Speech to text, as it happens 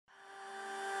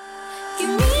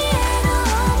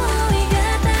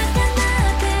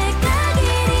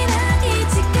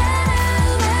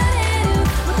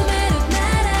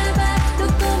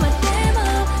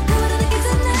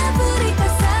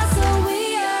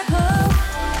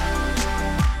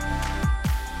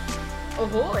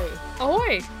Ahoy!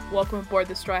 Ahoy! Welcome aboard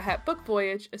the Straw Hat Book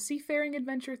Voyage, a seafaring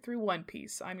adventure through One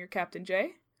Piece. I'm your Captain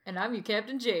Jay. And I'm your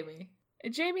Captain Jamie.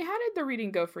 Jamie, how did the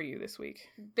reading go for you this week?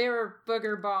 There were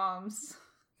booger bombs.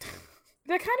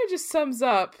 That kind of just sums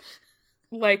up,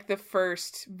 like, the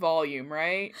first volume,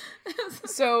 right?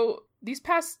 So, these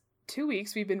past 2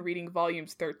 weeks, we've been reading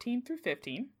volumes 13 through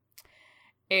 15.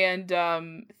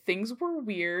 And, things were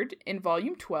weird in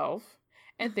volume 12.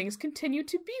 And things continue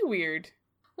to be weird.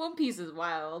 One Piece is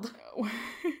wild.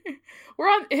 We're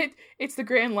on it. It's the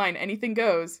grand line. Anything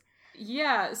goes.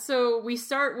 Yeah, so we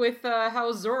start with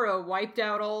how Zoro wiped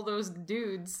out all those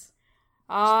dudes.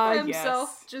 By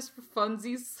himself, just for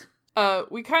funsies.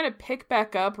 We kind of pick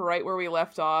back up right where we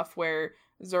left off, where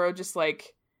Zoro just,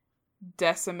 like,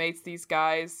 decimates these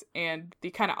guys, and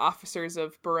the kind of officers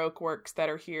of Baroque works that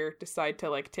are here decide to,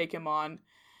 like, take him on,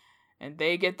 and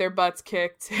they get their butts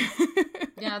kicked.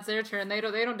 Yeah, it's their turn. They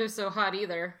don't do so hot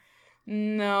either.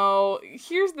 No,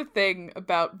 here's the thing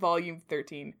about volume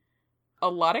 13. A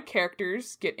lot of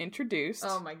characters get introduced.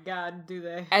 Oh my god, do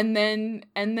they? And then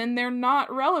they're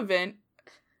not relevant,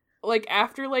 like,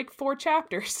 after, like, 4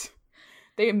 chapters.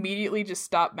 They immediately just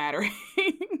stop mattering.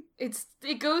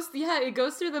 It goes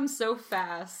through them so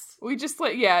fast. We just,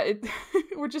 like,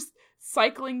 we're just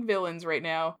cycling villains right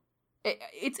now.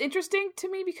 It's interesting to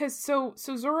me because so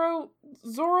Zoro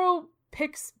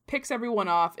picks everyone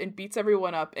off and beats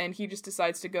everyone up, and he just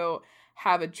decides to go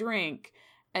have a drink,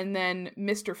 and then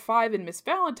Mr. 5 and Miss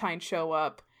Valentine show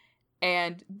up,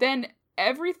 and then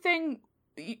everything,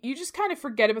 you just kind of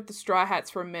forget about the Straw Hats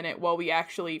for a minute while we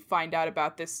actually find out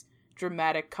about this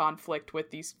dramatic conflict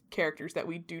with these characters that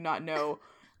we do not know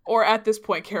or at this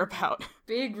point care about.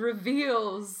 Big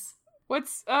reveals.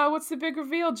 What's the big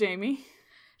reveal, Jamie?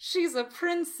 She's a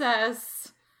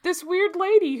princess. This weird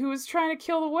lady who was trying to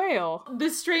kill the whale.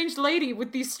 This strange lady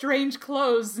with these strange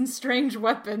clothes and strange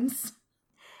weapons.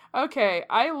 Okay,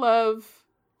 I love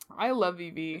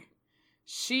Vivi.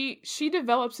 She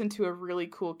develops into a really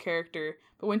cool character,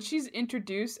 but when she's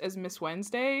introduced as Miss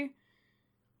Wednesday,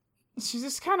 she's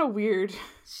just kind of weird.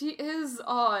 She is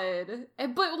odd.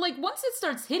 But, like, once it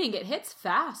starts hitting, it hits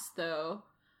fast, though.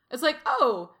 It's like,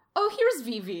 oh, here's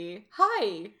Vivi.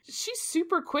 Hi. She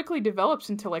super quickly develops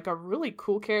into, like, a really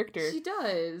cool character. She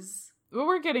does. But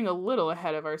we're getting a little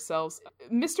ahead of ourselves.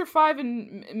 Mr. 5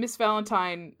 and Miss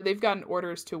Valentine, they've gotten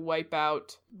orders to wipe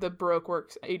out the Baroque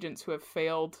Works agents who have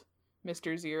failed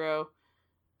Mr. Zero.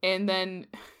 And then,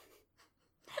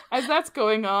 as that's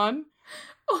going on...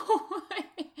 Oh,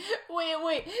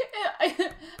 wait.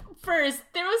 First,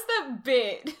 there was that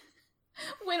bit...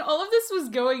 When all of this was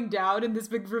going down in this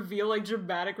big reveal, like,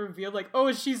 dramatic reveal, like,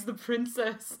 oh, she's the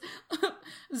princess,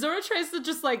 Zoro tries to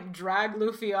just, like, drag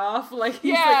Luffy off. Like,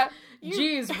 he's like,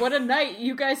 geez, what a night.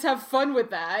 You guys have fun with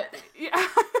that. Yeah.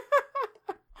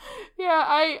 Yeah,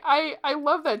 I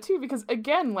love that, too, because,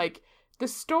 again, like, the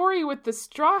story with the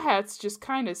Straw Hats just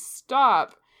kind of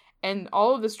stop, and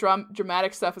all of this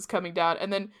dramatic stuff is coming down,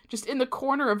 and then just in the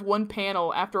corner of one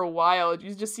panel, after a while,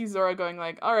 you just see Zoro going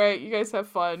like, alright, you guys have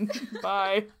fun,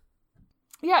 bye.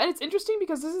 Yeah, and it's interesting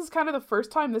because this is kind of the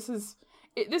first time, this is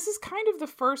kind of the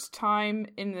first time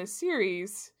in this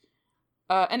series,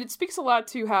 and it speaks a lot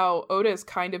to how Oda is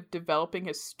kind of developing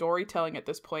his storytelling at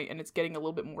this point, and it's getting a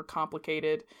little bit more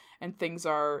complicated, and things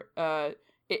are,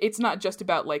 it's not just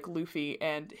about, like, Luffy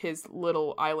and his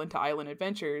little island-to-island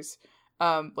adventures.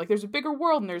 Like, there's a bigger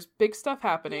world and there's big stuff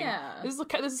happening. Yeah. This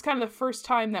is kind of the first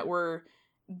time that we're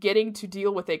getting to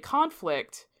deal with a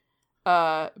conflict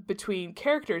between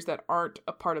characters that aren't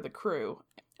a part of the crew.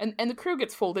 And the crew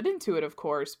gets folded into it, of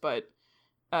course, but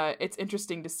it's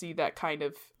interesting to see that kind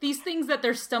of... These things that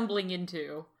they're stumbling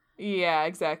into. Yeah,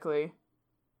 exactly.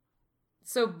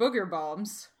 So, booger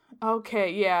bombs.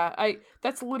 Okay, yeah.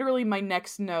 That's literally my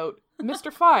next note.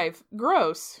 Mr. 5,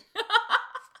 gross.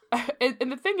 And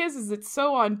the thing is it's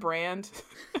so on brand.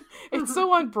 It's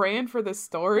so on brand for this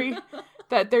story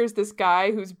that there's this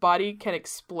guy whose body can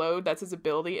explode. That's his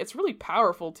ability. It's really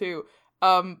powerful, too.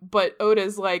 But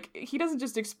Oda's like, he doesn't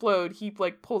just explode. He,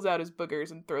 like, pulls out his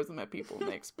boogers and throws them at people and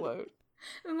they explode.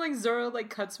 And, like, Zoro, like,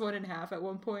 cuts one in half at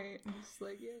one point. And it's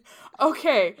like, yeah.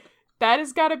 Okay, that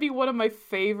has got to be one of my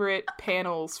favorite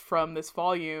panels from this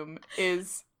volume,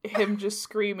 is him just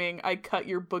screaming, I cut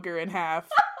your booger in half.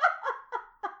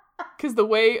 Because the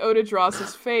way Oda draws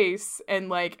his face and,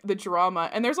 like, the drama.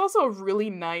 And there's also a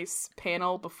really nice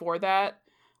panel before that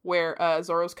where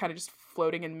Zoro's kind of just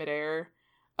floating in midair.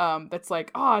 That's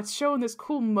like, it's showing this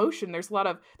cool motion.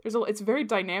 It's very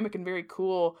dynamic and very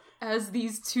cool. As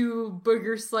these two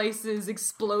booger slices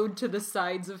explode to the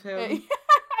sides of him.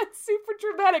 It's super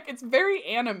dramatic. It's very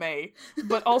anime,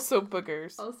 but also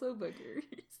boogers. Also boogers.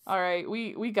 All right,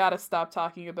 we gotta stop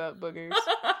talking about boogers.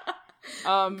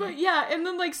 But yeah, and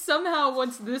then like somehow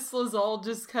once this was all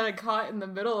just kind of caught in the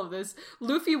middle of this,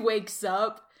 Luffy wakes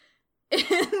up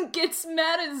and gets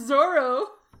mad at Zoro,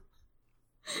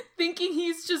 thinking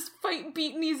he's just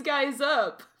beating these guys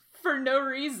up for no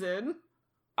reason.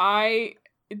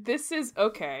 This is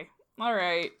okay. All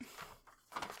right.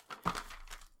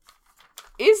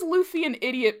 Is Luffy an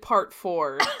idiot part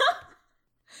 4?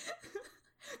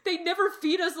 They'd never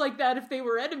feed us like that if they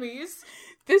were enemies.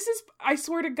 I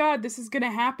swear to God, this is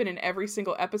gonna happen in every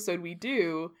single episode we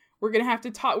do. We're gonna have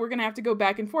to go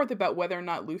back and forth about whether or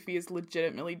not Luffy is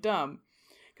legitimately dumb.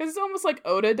 Because it's almost like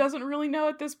Oda doesn't really know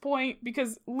at this point,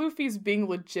 because Luffy's being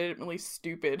legitimately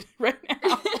stupid right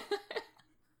now.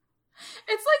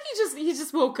 It's like he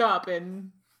just woke up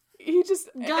and he just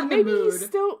got in the mood.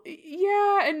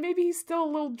 And maybe he's still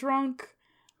a little drunk.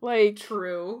 Like,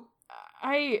 true.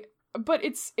 But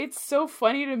it's so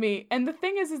funny to me. And the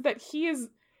thing is that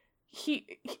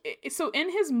so in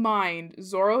his mind,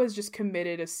 Zoro has just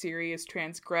committed a serious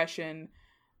transgression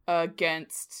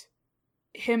against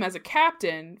him as a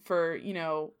captain for,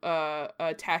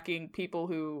 attacking people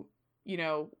who,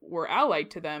 were allied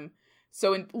to them.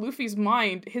 So in Luffy's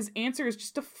mind, his answer is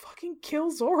just to fucking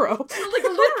kill Zoro. Like,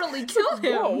 literally kill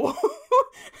him. Whoa.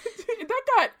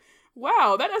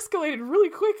 Wow, that escalated really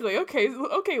quickly. Okay,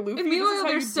 Luffy. And meanwhile,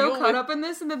 they're so caught up in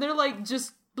this, and then they're like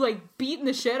just like beating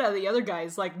the shit out of the other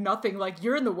guys, like nothing, like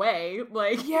you're in the way,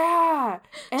 like yeah,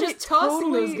 and just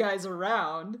tossing those guys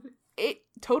around. It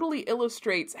totally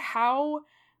illustrates how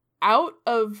out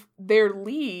of their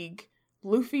league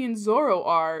Luffy and Zoro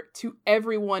are to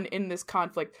everyone in this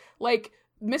conflict. Like,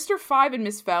 Mr. 5 and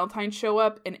Miss Valentine show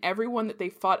up, and everyone that they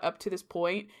fought up to this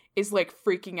point is, like,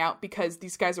 freaking out because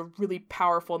these guys are really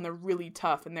powerful, and they're really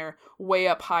tough, and they're way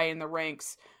up high in the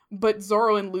ranks. But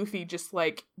Zoro and Luffy just,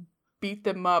 like, beat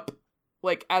them up,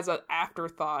 like, as an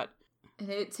afterthought. And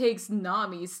it takes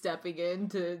Nami stepping in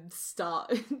to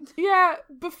stop. Yeah,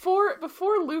 before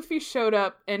Luffy showed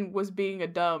up and was being a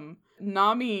dumb,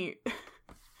 Nami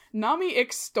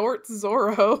extorts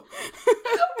Zoro.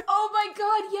 Oh my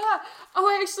god, yeah. Oh,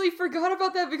 I actually forgot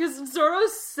about that because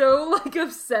Zoro's so, like,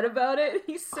 upset about it.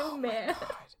 He's so mad.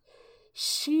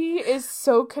 She is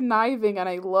so conniving and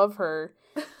I love her.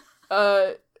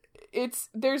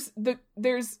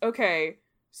 Okay.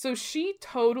 So she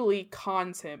totally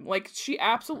cons him. Like, she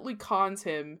absolutely cons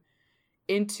him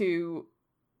into,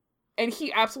 and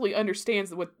he absolutely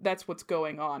understands that's what's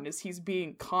going on, is he's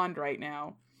being conned right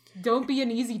now. Don't be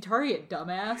an easy target,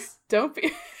 dumbass. Don't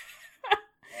be.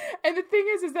 And the thing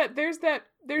is that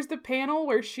there's the panel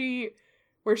where she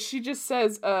just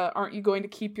says, aren't you going to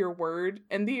keep your word?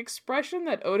 And the expression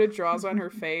that Oda draws on her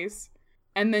face,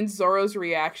 and then Zoro's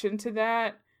reaction to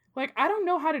that, like, I don't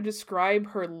know how to describe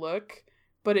her look,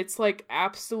 but it's, like,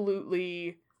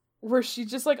 absolutely, where she's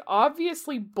just, like,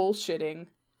 obviously bullshitting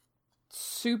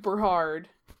super hard,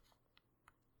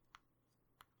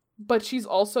 but she's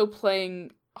also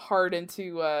playing hard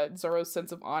into Zoro's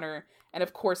sense of honor, and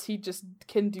of course he just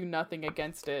can do nothing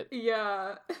against it.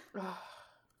 Yeah.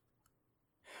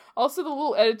 Also, the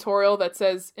little editorial that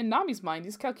says, in Nami's mind,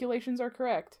 these calculations are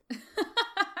correct.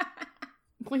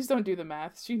 Please don't do the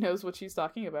math. She knows what she's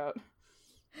talking about.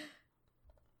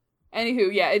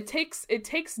 Anywho, yeah, it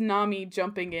takes Nami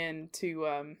jumping in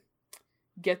to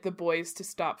get the boys to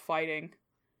stop fighting.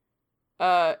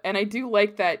 And I do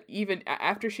like that even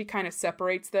after she kind of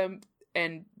separates them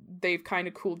and they've kind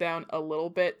of cooled down a little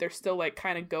bit, they're still, like,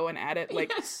 kind of going at it.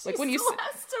 Like, yeah, like when you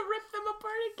has to rip them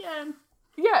apart again.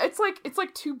 Yeah, it's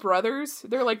like two brothers.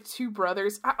 They're like two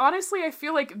brothers. Honestly, I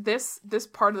feel like this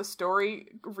part of the story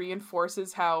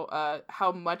reinforces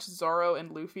how much Zoro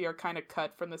and Luffy are kind of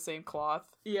cut from the same cloth.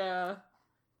 Yeah.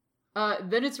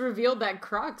 Then it's revealed that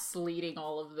Croc's leading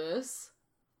all of this.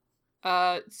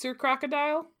 Sir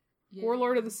Crocodile? Yeah.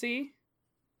 Warlord of the Sea?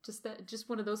 Just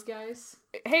one of those guys?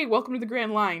 Hey, welcome to the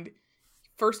Grand Line.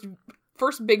 First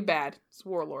big bad. It's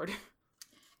Warlord.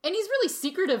 And he's really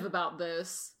secretive about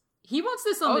this. He wants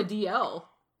this on the DL.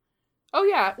 Oh,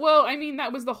 yeah. Well, I mean,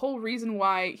 that was the whole reason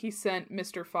why he sent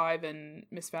Mr. 5 and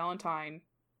Miss Valentine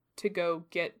to go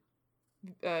get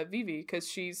Vivi, because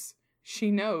she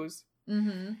knows.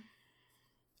 Mm-hmm.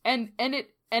 And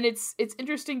it's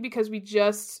interesting because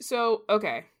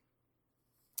okay.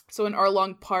 So in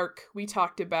Arlong Park, we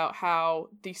talked about how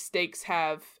the stakes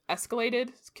have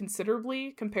escalated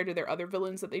considerably compared to their other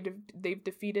villains that they've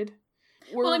defeated.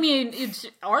 Well, I mean,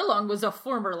 Arlong was a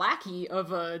former lackey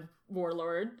of a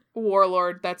warlord.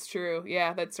 Warlord, that's true.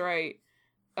 Yeah, that's right.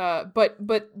 But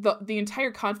the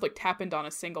entire conflict happened on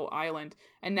a single island,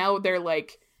 and now they're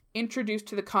like introduced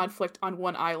to the conflict on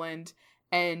one island,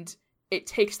 and it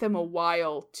takes them a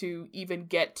while to even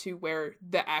get to where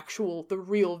the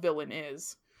real villain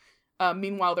is.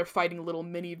 Meanwhile, they're fighting little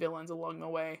mini villains along the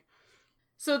way.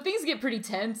 So things get pretty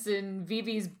tense, and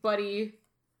Vivi's buddy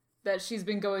that she's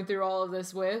been going through all of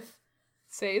this with.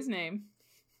 Say his name.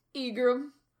 Egram.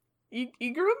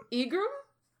 Egram? Egram?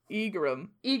 Egram.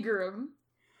 Egram.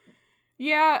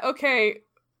 Yeah, okay.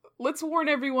 Let's warn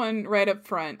everyone right up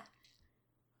front.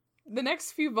 The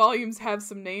next few volumes have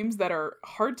some names that are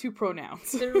hard to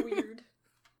pronounce. They're weird.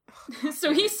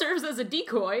 So he serves as a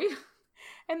decoy.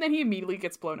 And then he immediately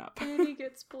gets blown up. And he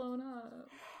gets blown up.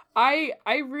 I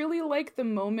really like the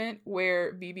moment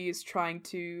where Vivi is trying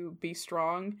to be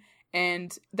strong,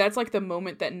 and that's like the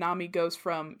moment that Nami goes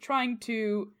from trying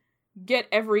to get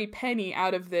every penny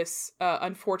out of this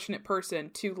unfortunate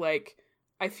person to like,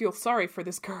 I feel sorry for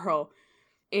this girl.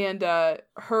 And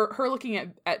her looking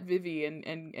at Vivi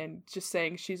and just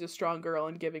saying she's a strong girl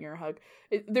and giving her a hug.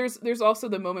 There's also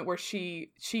the moment where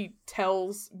she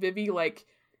tells Vivi, like,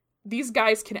 these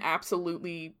guys can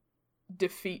absolutely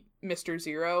defeat Mr.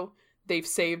 Zero. They've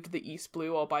saved the East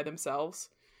Blue all by themselves.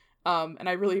 And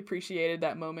I really appreciated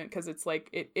that moment, because it's like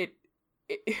it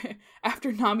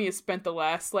after Nami has spent the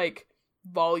last like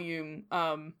volume,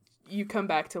 you come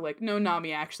back to like, no,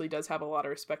 Nami actually does have a lot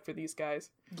of respect for these guys.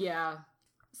 Yeah.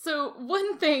 So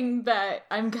one thing that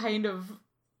I'm kind of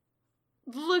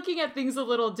looking at things a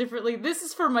little differently, this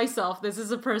is for myself, this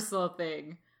is a personal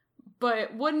thing,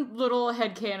 but one little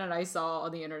headcanon I saw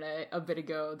on the internet a bit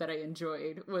ago that I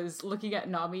enjoyed was looking at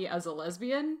Nami as a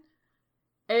lesbian.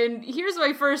 And here's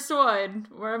my first one,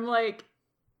 where I'm like,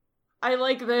 I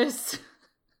like this.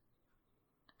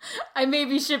 I may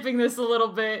be shipping this a little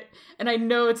bit, and I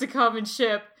know it's a common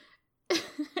ship,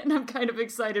 and I'm kind of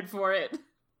excited for it.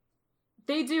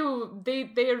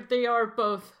 They are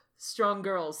both strong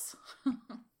girls.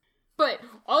 But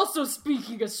also,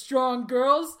 speaking of strong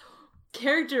girls,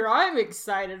 character I'm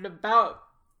excited about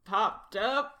popped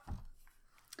up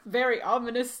very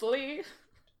ominously.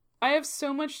 I have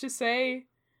so much to say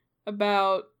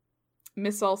about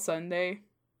Miss All Sunday.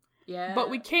 Yeah. But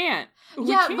we can't. We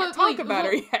can't talk about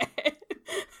her yet.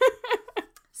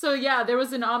 So yeah, there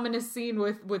was an ominous scene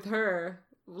with her,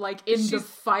 like, in the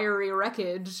fiery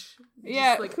wreckage.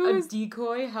 Yeah, just, like,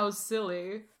 decoy? How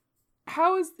silly.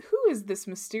 Who is this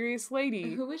mysterious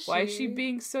lady? Who is she? Why is she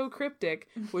being so cryptic?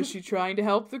 Was she trying to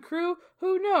help the crew?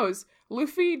 Who knows?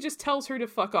 Luffy just tells her to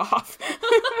fuck off.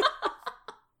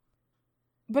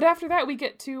 But after that, we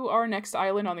get to our next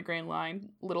island on the Grand Line,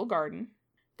 Little Garden.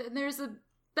 Then there's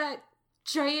that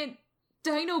giant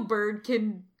dino bird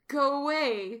can go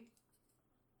away.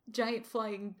 Giant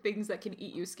flying things that can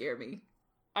eat you scare me.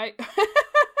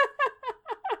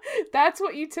 That's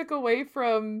what you took away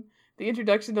from the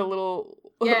introduction to Little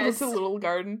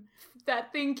Garden.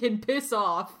 That thing can piss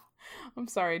off. I'm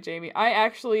sorry, Jamie.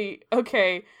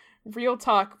 Okay, real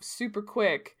talk, super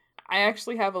quick. I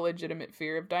actually have a legitimate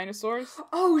fear of dinosaurs.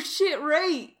 Oh shit,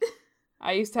 right.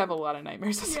 I used to have a lot of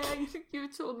nightmares as a kid. You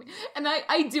told me. And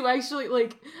I do actually,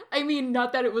 like, I mean,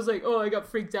 not that it was like, oh, I got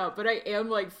freaked out, but I am,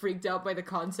 like, freaked out by the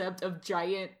concept of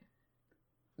giant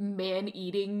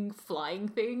man-eating flying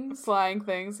things. Flying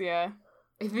things, yeah.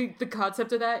 I think the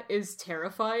concept of that is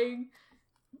terrifying.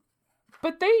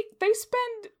 But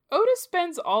Oda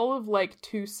spends all of, like,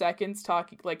 2 seconds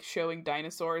talking, like, showing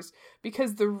dinosaurs,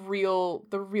 because the real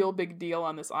big deal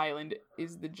on this island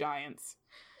is the giants.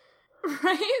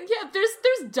 Right? Yeah,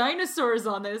 there's dinosaurs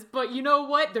on this, but you know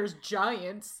what? There's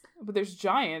giants. But there's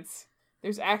giants.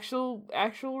 There's actual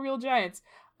real giants.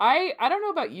 I don't know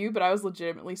about you, but I was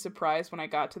legitimately surprised when I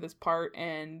got to this part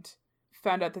and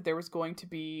found out that there was going to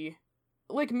be,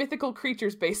 like, mythical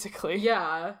creatures, basically.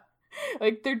 Yeah.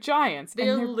 Like, they're giants.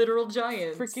 They're literal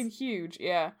giants. Freaking huge,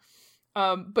 yeah.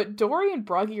 But Dory and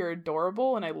Broggy are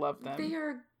adorable, and I love them. They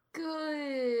are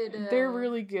good. They're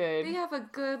really good. They have a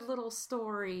good little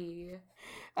story.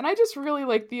 And I just really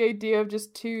like the idea of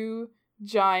just 2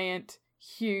 giant,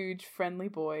 huge, friendly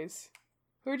boys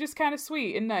who are just kind of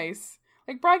sweet and nice.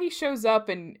 Like, Broggy shows up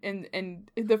and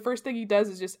the first thing he does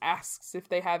is just asks if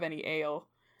they have any ale.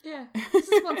 Yeah.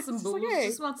 Just wants some booze. Like, hey.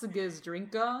 Just wants to get his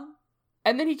drink on.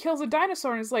 And then he kills a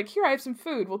dinosaur and is like, here, I have some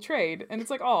food, we'll trade. And it's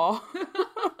like, aw.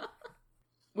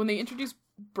 When they introduce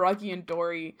Broggy and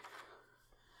Dory,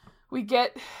 we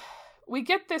get we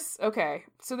get this, okay,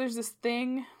 so there's this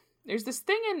thing in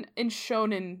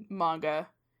shonen manga,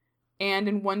 and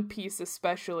in One Piece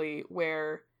especially,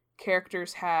 where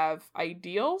characters have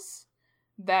ideals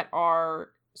that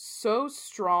are so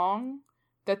strong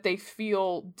that they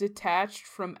feel detached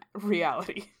from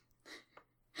reality.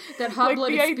 That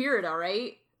hot-blooded spirit,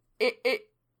 alright?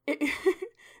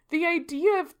 The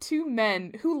idea of two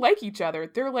men who like each other,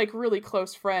 they're like really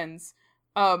close friends.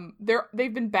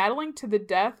 They've been battling to the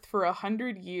death for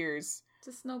 100 years.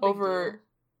 Just no big deal.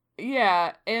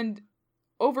 Yeah, and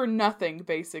over nothing,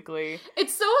 basically.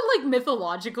 It's so, like,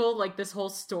 mythological, like, this whole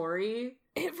story.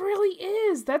 It really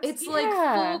is. It's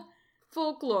like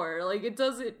folklore. Like,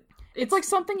 it's like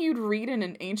something you'd read in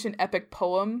an ancient epic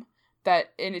poem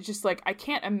and it's just like, I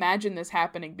can't imagine this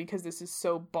happening because this is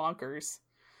so bonkers.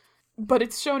 But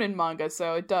it's shown in manga,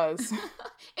 so it does.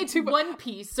 It's One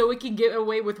Piece, so it can get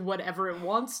away with whatever it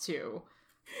wants to.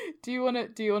 Do you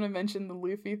wanna mention the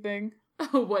Luffy thing?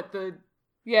 What the?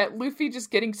 Yeah, Luffy just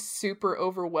getting super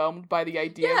overwhelmed by the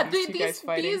idea of these two guys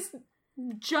fighting. These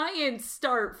giants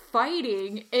start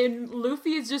fighting, and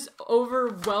Luffy is just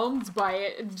overwhelmed by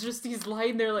it, and just he's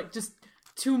lying there like, just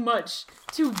too much,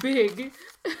 too big.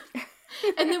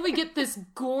 And then we get this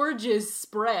gorgeous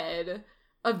spread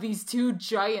of these two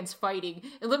giants fighting.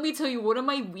 And let me tell you, one of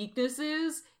my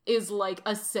weaknesses is like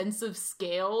a sense of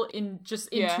scale in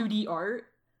 2D art.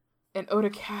 And Oda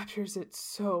captures it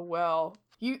so well.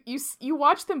 You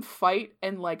watch them fight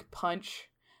and like punch.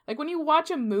 Like when you watch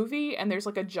a movie and there's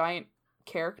like a giant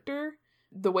character,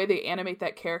 the way they animate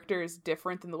that character is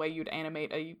different than the way you'd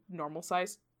animate a normal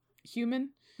sized human.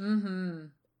 Mm-hmm.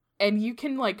 And you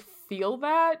can like feel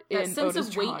that in sense Oda's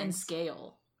of weight drawings. and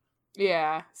scale.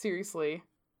 Yeah, seriously.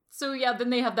 So yeah, then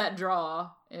they have that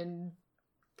draw and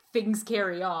things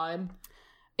carry on.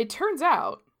 It turns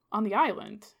out on the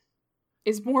island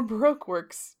is more Baroque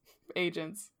Works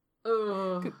agents.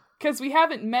 Ugh. Because we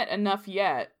haven't met enough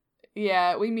yet.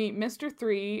 Yeah, we meet Mr.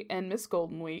 3 and Miss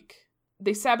Golden Week.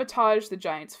 They sabotage the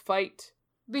giants' fight.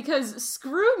 Because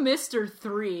screw Mr.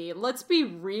 3. Let's be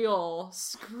real.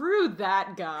 Screw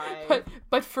that guy.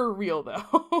 But for real,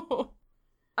 though.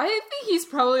 I think he's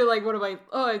probably like one of my...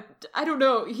 I don't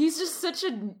know. He's just such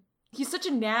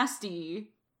a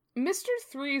nasty... Mr.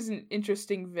 3 is an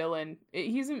interesting villain.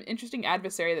 He's an interesting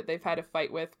adversary that they've had to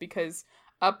fight with, because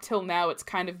up till now it's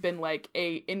kind of been like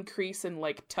a increase in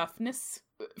like toughness.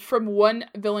 From one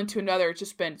villain to another, it's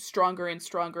just been stronger and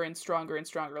stronger and stronger and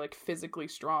stronger, like physically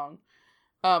strong.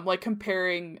 Like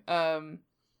comparing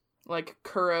like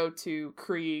Kuro to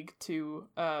Krieg to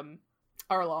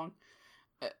Arlong.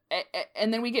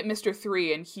 And then we get Mr.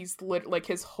 3, and he's like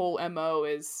his whole MO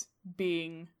is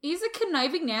being... He's a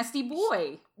conniving, nasty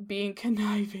boy. Being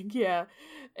conniving, yeah.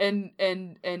 And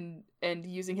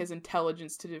using his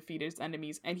intelligence to defeat his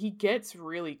enemies. And he gets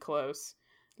really close.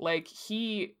 Like,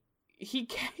 he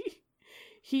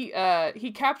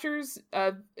captures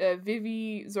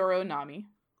Vivi, Zoro, Nami.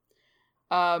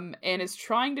 And is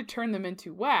trying to turn them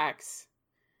into wax.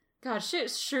 God, shit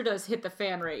sure does hit the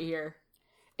fan right here.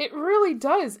 It really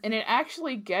does, and it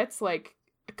actually gets, like,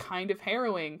 kind of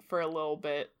harrowing for a little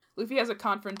bit. Luffy has a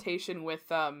confrontation with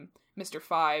Mr.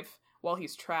 5 while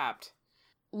he's trapped.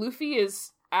 Luffy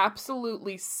is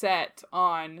absolutely set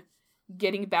on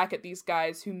getting back at these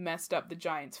guys who messed up the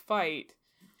giants' fight.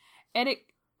 And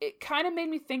it kind of made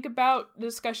me think about the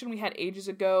discussion we had ages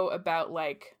ago about,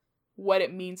 like, what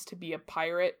it means to be a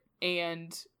pirate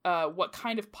and what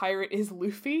kind of pirate is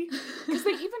Luffy. Because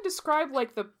they even describe,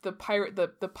 like, the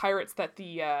pirates that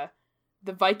the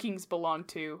Vikings belonged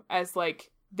to as,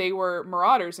 like, they were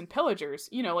marauders and pillagers,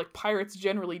 you know, like pirates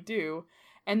generally do.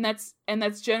 And that's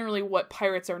generally what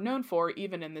pirates are known for,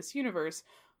 even in this universe.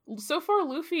 So far,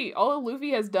 all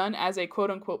Luffy has done as a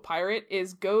quote-unquote pirate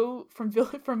is go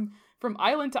from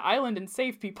island to island and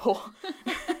save people.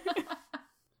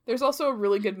 There's also a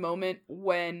really good moment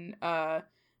when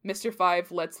Mr.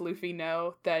 5 lets Luffy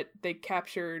know that they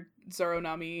captured Zoro,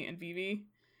 Nami, and Vivi.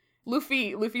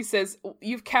 Luffy says,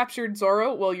 "You've captured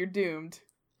Zoro? Well, you're doomed."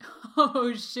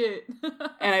 Oh, shit.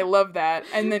 And I love that.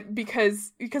 And then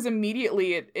because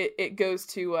immediately it goes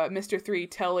to Mr. 3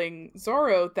 telling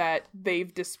Zoro that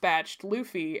they've dispatched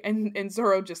Luffy, and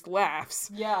Zoro just laughs.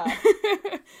 Yeah.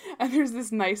 And there's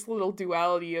this nice little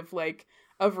duality of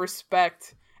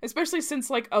respect, especially since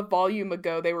like a volume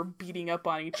ago they were beating up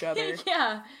on each other.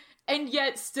 Yeah. And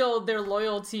yet still their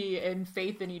loyalty and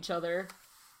faith in each other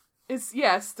is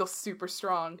still super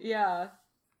strong. Yeah.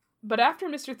 But after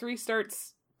Mr. 3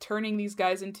 starts turning these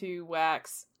guys into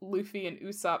wax, Luffy and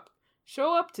Usopp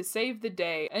show up to save the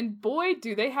day, and boy,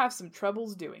 do they have some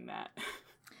troubles doing that.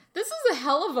 This is a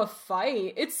hell of a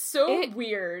fight. It's so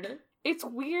weird. It's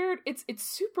weird. It's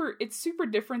super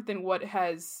different than what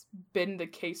has been the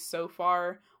case so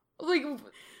far. Like,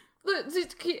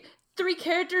 three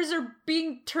characters are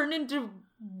being turned into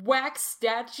wax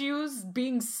statues,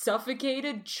 being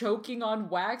suffocated, choking on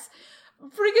wax.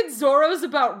 Friggin' Zoro's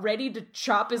about ready to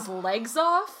chop his legs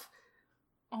off.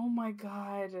 Oh my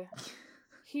god.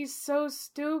 He's so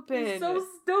stupid. He's so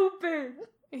stupid.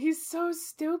 He's so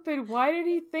stupid. Why did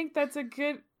he think that's a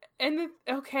good...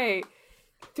 Okay.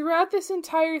 Throughout this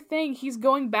entire thing, he's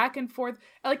going back and forth.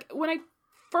 Like, when it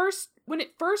first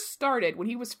started, when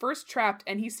he was first trapped,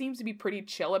 and he seems to be pretty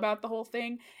chill about the whole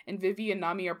thing, and Vivi and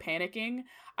Nami are panicking,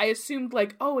 I assumed,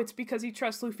 like, oh, it's because he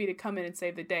trusts Luffy to come in and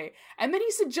save the day. And then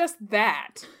he suggests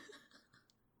that.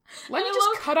 Let me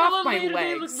just cut off my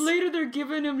legs. Later they're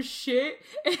giving him shit,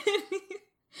 and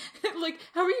like,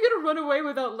 how are you gonna run away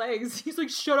without legs? He's like,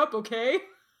 shut up, okay?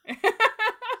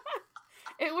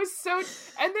 It was so...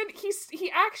 And then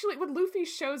he actually, when Luffy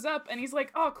shows up, and he's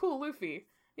like, oh, cool, Luffy.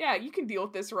 Yeah, you can deal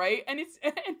with this, right? And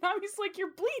Nami's like,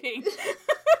 you're bleeding.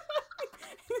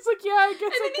 He's like, yeah, I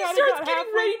guess. And then he starts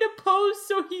getting ready to pose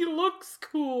so he looks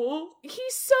cool.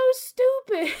 He's so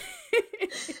stupid.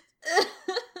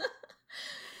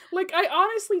 Like, I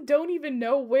honestly don't even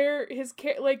know where his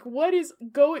what is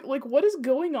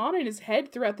going on in his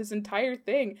head throughout this entire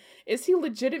thing. Is he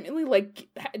legitimately, like,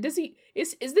 is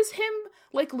this him,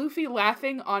 like, Luffy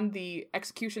laughing on the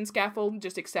execution scaffold and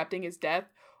just accepting his death?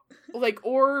 Like,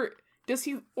 or does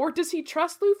he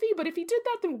trust Luffy? But if he did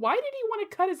that, then why did he want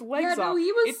to cut his legs off? Yeah, no,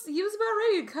 he was about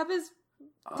ready to cut his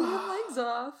damn legs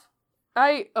off.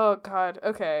 Oh god,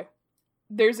 okay.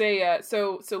 There's a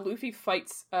so Luffy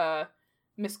fights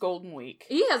Miss Golden Week.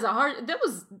 He has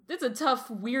that's a tough,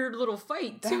 weird little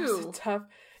fight too. That was a tough.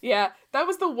 Yeah, that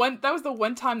was the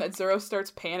one time that Zoro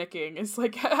starts panicking. It's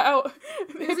like how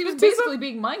because he was basically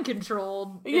being mind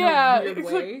controlled in a weird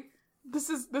way. Like, this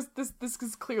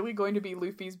is clearly going to be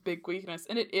Luffy's big weakness,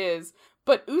 and it is.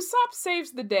 But Usopp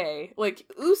saves the day. Like,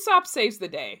 Usopp saves the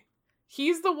day.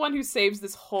 He's the one who saves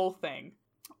this whole thing.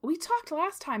 We talked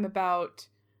last time about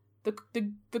the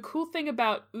cool thing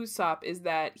about Usopp is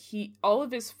that all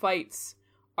of his fights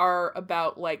are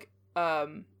about, like,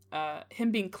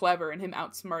 him being clever and him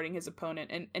outsmarting his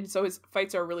opponent, and so his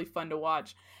fights are really fun to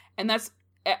watch. And that's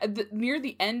near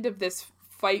the end of this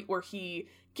fight where he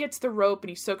gets the rope and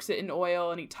he soaks it in oil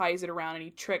and he ties it around and he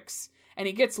tricks and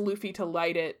he gets Luffy to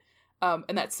light it,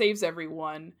 and that saves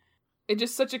everyone. It's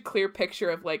just such a clear picture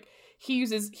of, like, he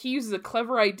uses a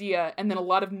clever idea and then a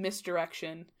lot of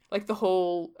misdirection, like the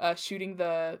whole shooting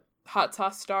the hot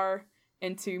sauce star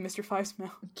into Mr. Five's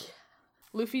mouth.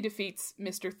 Luffy defeats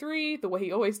Mr. 3 the way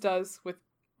he always does, with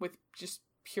just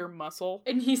pure muscle.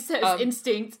 And he says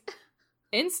instinct.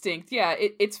 Instinct, yeah.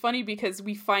 It's funny because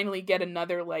we finally get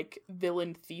another, like,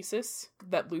 villain thesis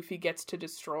that Luffy gets to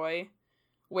destroy,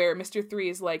 where Mr. 3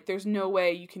 is like, there's no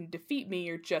way you can defeat me,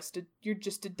 you're just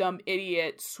a dumb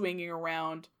idiot swinging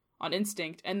around on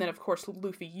instinct. And then, of course,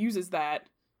 Luffy uses that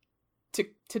to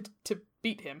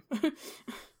beat him.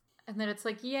 And then it's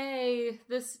like, yay,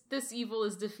 this evil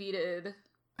is defeated.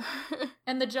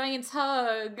 And the giants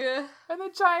hug.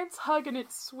 And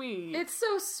it's sweet. It's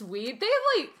so sweet. They,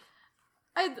 like...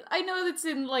 I know that's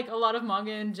in, like, a lot of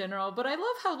manga in general, but I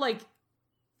love how, like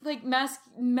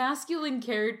masculine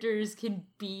characters can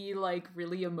be, like,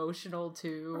 really emotional,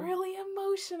 too. Really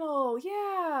emotional,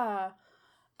 yeah.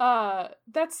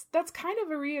 That's kind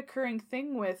of a reoccurring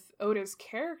thing with Oda's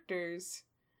characters,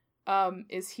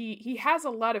 is he has a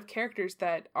lot of characters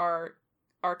that are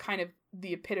kind of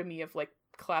the epitome of, like,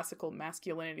 classical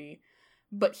masculinity,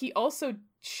 but he also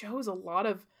shows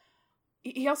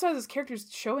he also has his characters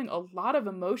showing a lot of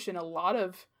emotion,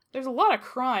 there's a lot of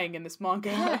crying in this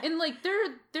manga. Yeah, and, like,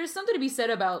 there's something to be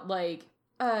said about, like,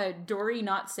 Dory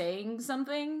not saying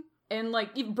something, and,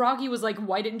 like, Broggy was like,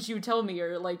 why didn't you tell me,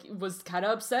 or, like, was kind of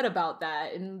upset about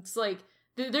that, and it's like,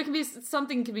 there can be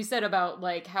something to be said about,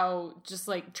 like, how just,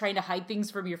 like, trying to hide things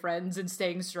from your friends and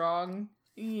staying strong.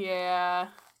 Yeah.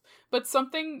 But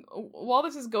while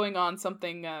this is going on,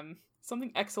 something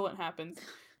excellent happens.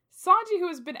 Sanji, who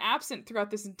has been absent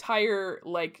throughout this entire,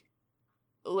 like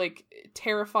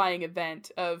terrifying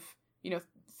event of,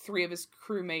 3 of his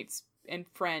crewmates and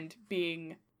friend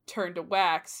being turned to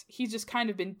wax, he's just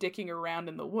kind of been dicking around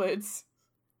in the woods.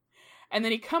 And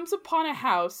then he comes upon a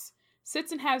house,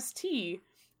 sits and has tea,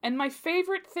 and my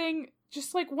favorite thing,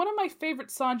 just, like, one of my favorite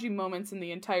Sanji moments in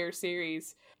the entire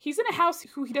series, he's in a house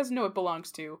who he doesn't know it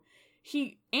belongs to.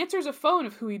 He answers a phone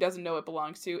of who he doesn't know it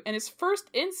belongs to, and his first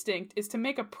instinct is to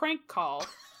make a prank call.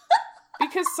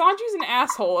 Because Sanji's an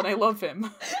asshole, and I love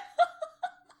him.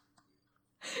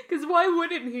 Because why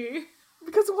wouldn't he?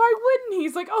 Because why wouldn't he?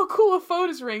 He's like, oh, cool, a phone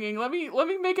is ringing. Let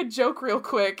me make a joke real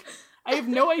quick. I have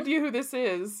no idea who this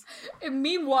is. And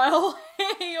meanwhile,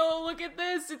 hey, oh, look at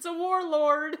this. It's a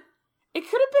warlord. It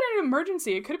could have been an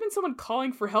emergency. It could have been someone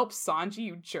calling for help, Sanji,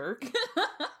 you jerk.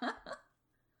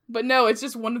 But no, it's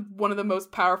just one of the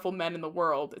most powerful men in the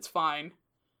world. It's fine.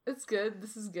 It's good.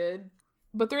 This is good.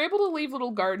 But they're able to leave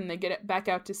Little Garden. They get back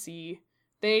out to sea.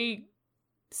 They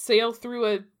sail through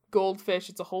a goldfish.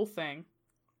 It's a whole thing.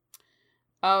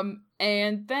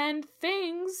 And then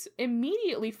things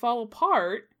immediately fall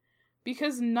apart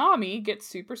because Nami gets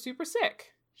super, super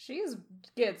sick. She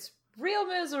gets real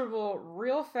miserable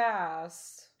real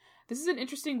fast. This is an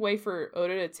interesting way for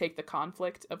Oda to take the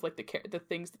conflict of like the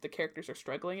things that the characters are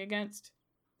struggling against.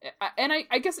 And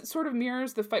I guess it sort of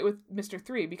mirrors the fight with Mr.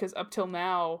 3, because up till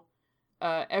now,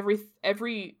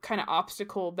 every kind of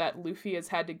obstacle that Luffy has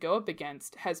had to go up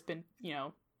against has been,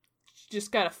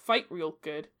 just gotta fight real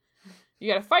good.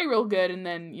 You gotta fight real good and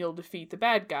then you'll defeat the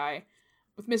bad guy.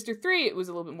 With Mr. 3, it was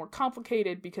a little bit more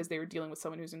complicated because they were dealing with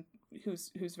someone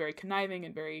who's very conniving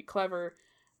and very clever.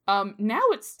 Now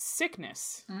it's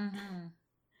sickness. Mm-hmm.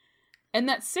 And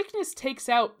that sickness takes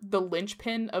out the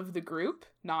linchpin of the group,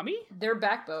 Nami. Their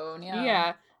backbone, yeah.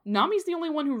 Yeah. Nami's the only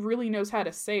one who really knows how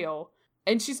to sail.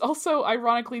 And she's also,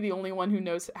 ironically, the only one who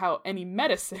knows how any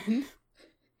medicine.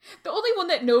 The only one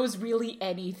that knows really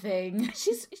anything.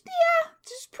 She's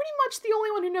pretty much the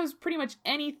only one who knows pretty much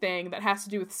anything that has to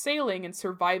do with sailing and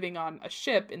surviving on a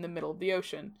ship in the middle of the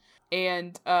ocean.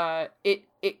 And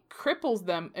it cripples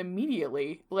them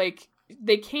immediately. Like,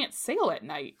 they can't sail at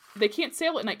night. They can't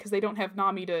sail at night because they don't have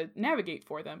Nami to navigate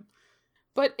for them.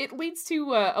 But it leads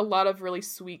to a lot of really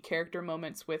sweet character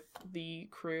moments with the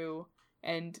crew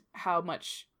and how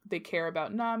much they care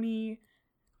about Nami.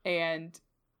 And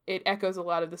it echoes a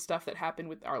lot of the stuff that happened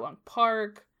with Arlong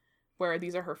Park, where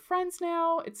these are her friends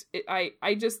now.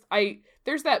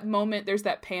 There's that moment, there's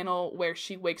that panel where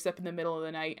she wakes up in the middle of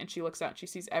the night and she looks out and she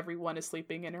sees everyone is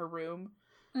sleeping in her room.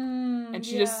 And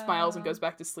she just smiles and goes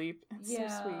back to sleep. It's so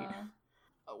sweet.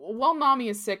 While Nami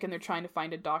is sick and they're trying to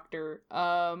find a doctor,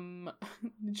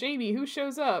 Jamie, who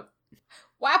shows up?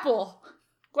 Wapple!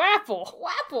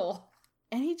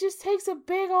 And he just takes a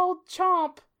big old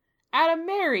chomp at a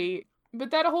Mary.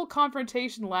 But that whole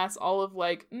confrontation lasts all of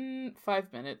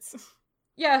 5 minutes.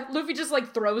 Yeah, Luffy just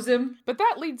throws him. But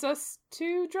that leads us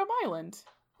to Drum Island.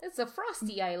 It's a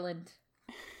frosty island.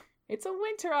 It's a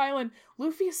winter island.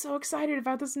 Luffy is so excited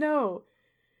about the snow.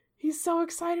 He's so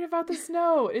excited about the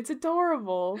snow. It's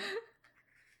adorable.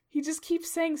 He just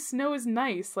keeps saying snow is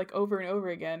nice, over and over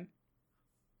again.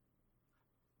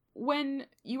 When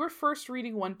you were first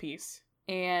reading One Piece,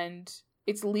 and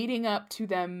it's leading up to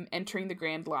them entering the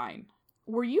Grand Line,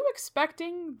 were you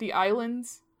expecting the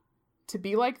islands to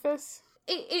be like this?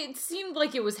 It seemed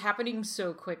like it was happening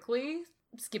so quickly.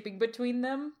 Skipping between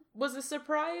them was a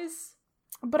surprise.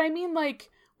 But I mean,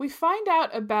 we find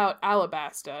out about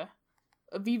Alabasta,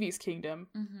 Vivi's kingdom,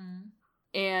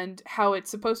 and how it's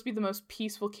supposed to be the most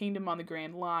peaceful kingdom on the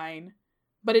Grand Line,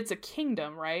 but it's a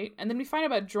kingdom, right? And then we find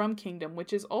out about Drum Kingdom,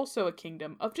 which is also a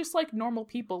kingdom of just, normal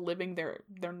people living their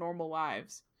normal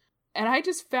lives. And I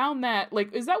just found that,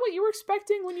 is that what you were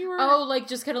expecting when you were... Oh,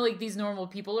 just kind of, these normal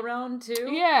people around, too?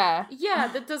 Yeah. Yeah,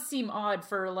 that does seem odd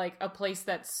for, a place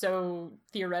that's so,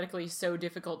 theoretically, so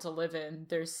difficult to live in.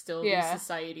 There's still these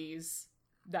societies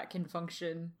that can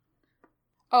function.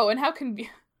 Oh, and how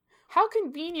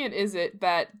convenient is it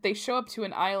that they show up to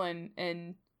an island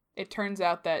and it turns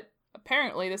out that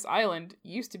apparently this island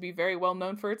used to be very well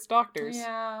known for its doctors.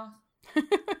 Yeah.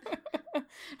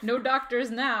 No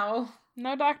doctors now.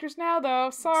 No doctors now, though.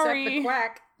 Sorry.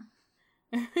 Except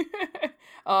the quack.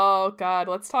 Oh, God.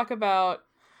 Let's talk about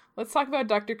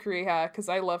Dr. Kuriha, because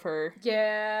I love her.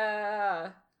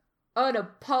 Yeah.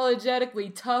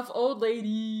 Unapologetically tough old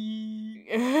lady.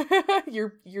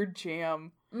 Your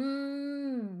jam.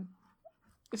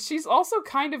 She's also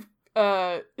kind of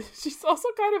a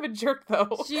jerk,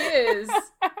 though. She is.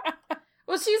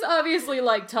 Well, she's obviously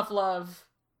tough love.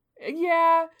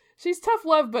 Yeah, she's tough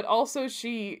love, but also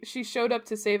she showed up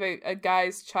to save a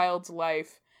guy's child's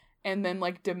life and then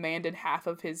demanded half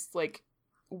of his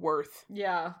worth.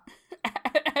 Yeah.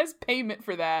 As payment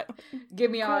for that. Give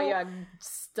me all your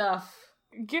stuff.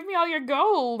 Give me all your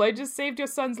gold. I just saved your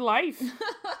son's life.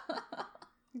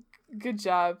 Good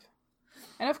job.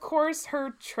 And of course,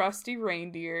 her trusty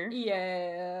reindeer.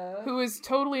 Yeah. Who is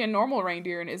totally a normal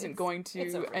reindeer and isn't going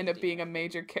to end up being a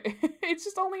major... It's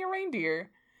just only a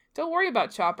reindeer. Don't worry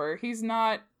about Chopper. He's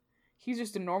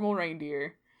just a normal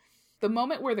reindeer. The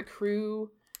moment where the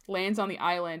crew lands on the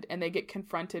island and they get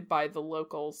confronted by the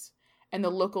locals, and the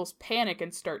locals panic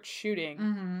and start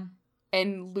shooting.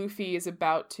 and Luffy is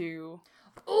about to...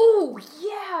 Oh,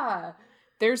 yeah!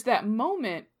 There's that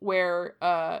moment where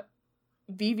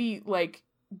Vivi, like,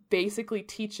 basically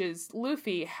teaches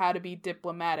Luffy how to be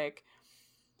diplomatic.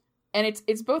 And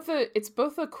it's both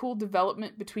a cool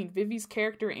development between Vivi's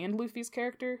character and Luffy's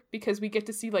character, because we get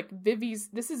to see, like,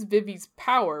 this is Vivi's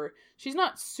power. She's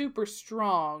not super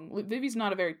strong. Vivi's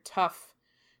not a very tough...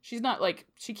 She's not, like,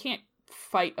 she can't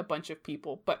fight a bunch of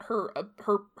people, but her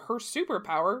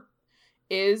superpower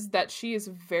is that she is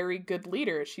a very good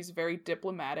leader. She's very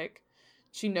diplomatic.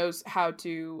 She knows how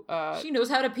to... she knows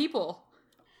how to people.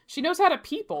 She knows how to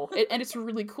people. And it's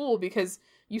really cool because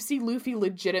you see Luffy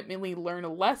legitimately learn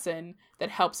a lesson that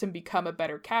helps him become a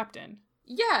better captain.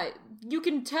 Yeah, you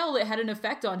can tell it had an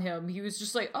effect on him. He was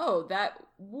just like, oh, that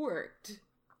worked.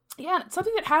 Yeah, it's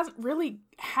something that hasn't really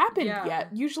happened yet.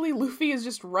 Usually Luffy is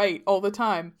just right all the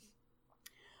time.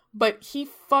 But he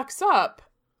fucks up,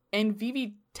 and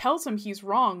Vivi tells him he's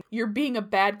wrong. You're being a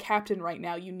bad captain right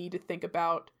now. You need to think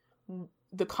about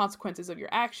the consequences of your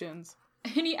actions.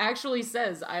 And he actually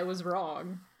says, I was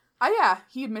wrong. Yeah,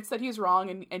 he admits that he's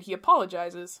wrong, and he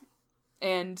apologizes.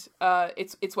 And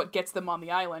it's what gets them on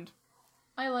the island.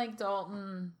 I like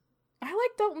Dalton. I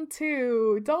like Dalton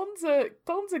too. Dalton's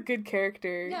a good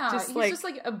character. Yeah, he's just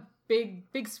like a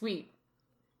big sweet.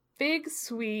 Big,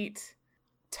 sweet,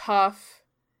 tough,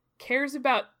 cares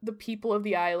about the people of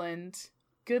the island,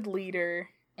 good leader.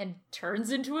 And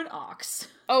turns into an ox.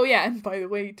 Oh yeah, and by the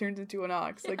way, he turns into an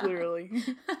ox, like literally.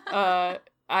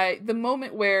 The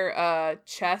moment where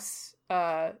Chess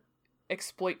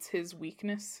exploits his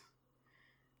weakness,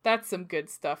 that's some good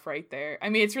stuff right there. I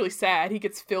mean, it's really sad. He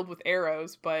gets filled with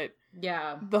arrows, but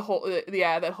yeah,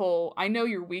 that whole I know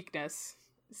your weakness.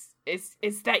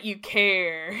 It's that you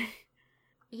care.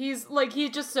 He's like, he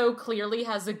just so clearly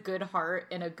has a good heart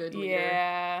and a good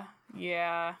leader.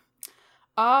 Yeah.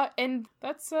 And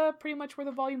that's pretty much where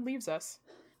the volume leaves us.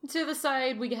 To the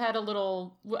side, we had a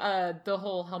little, the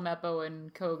whole Helmeppo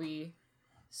and Kobe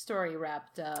story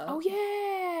wrapped up. Oh,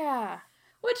 yeah!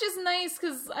 Which is nice,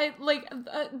 because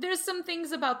there's some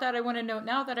things about that I want to note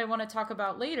now that I want to talk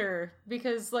about later.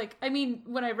 Because,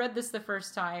 when I read this the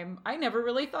first time, I never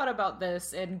really thought about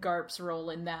this and Garp's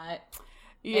role in that.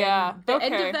 Yeah, and the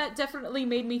end of that definitely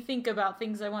made me think about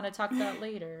things I want to talk about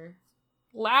later.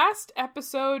 Last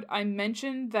episode, I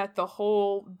mentioned that the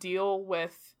whole deal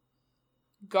with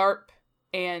Garp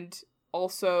and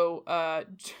also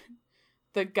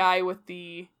the guy with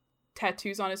the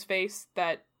tattoos on his face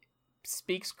that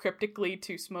speaks cryptically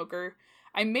to Smoker,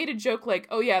 I made a joke like,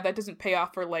 oh yeah, that doesn't pay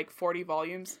off for 40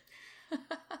 volumes.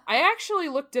 I actually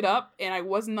looked it up and I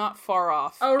was not far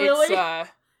off. Oh really?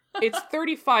 It's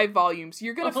 35 volumes.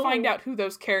 You're gonna find out who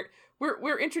those characters...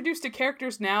 We're introduced to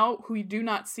characters now who we do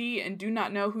not see and do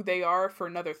not know who they are for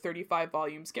another 35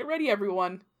 volumes. Get ready,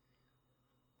 everyone.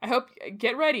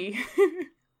 Get ready.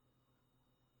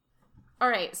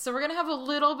 Alright, so we're gonna have a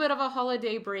little bit of a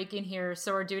holiday break in here,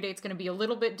 so our due date's gonna be a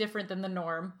little bit different than the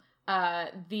norm.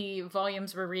 The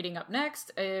volumes we're reading up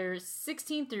next are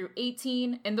 16 through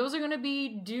 18, and those are gonna be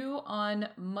due on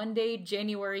Monday,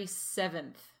 January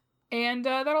 7th. And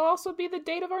that'll also be the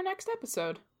date of our next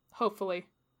episode. Hopefully.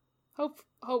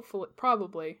 Hopefully.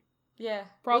 Probably. Yeah,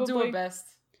 probably. We'll do our best.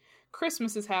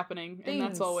 Christmas is happening, Things, and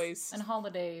that's always... and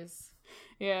holidays.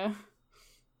 Yeah.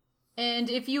 And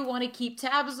if you want to keep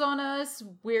tabs on us,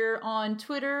 we're on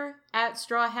Twitter,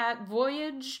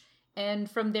 @StrawHatVoyage, and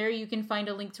from there you can find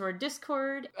a link to our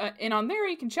Discord. And on there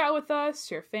you can chat with us,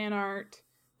 share fan art,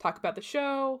 talk about the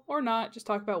show, or not, just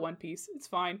talk about One Piece. It's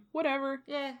fine. Whatever.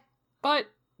 Yeah. But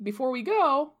before we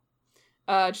go,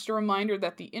 just a reminder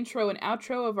that the intro and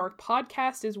outro of our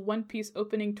podcast is One Piece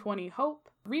Opening 20 Hope,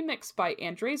 remixed by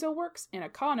Andrezo Works and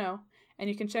Akano, and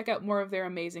you can check out more of their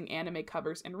amazing anime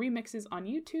covers and remixes on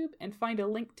YouTube and find a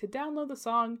link to download the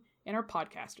song in our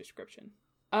podcast description.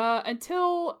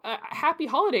 Until happy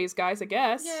holidays, guys, I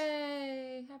guess.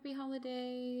 Yay! Happy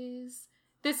holidays.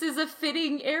 This is a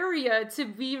fitting area to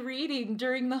be reading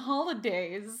during the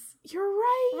holidays. You're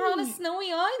right. We're on a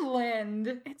snowy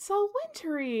island. It's all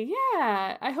wintry.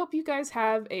 Yeah. I hope you guys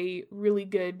have a really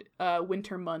good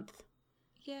winter month.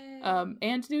 Yay.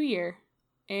 And New Year.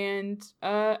 And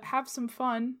have some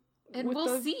fun. And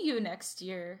we'll see you next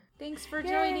year. Thanks for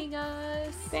joining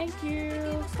us. Thank you.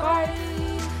 Bye.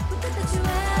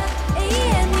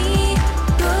 Bye.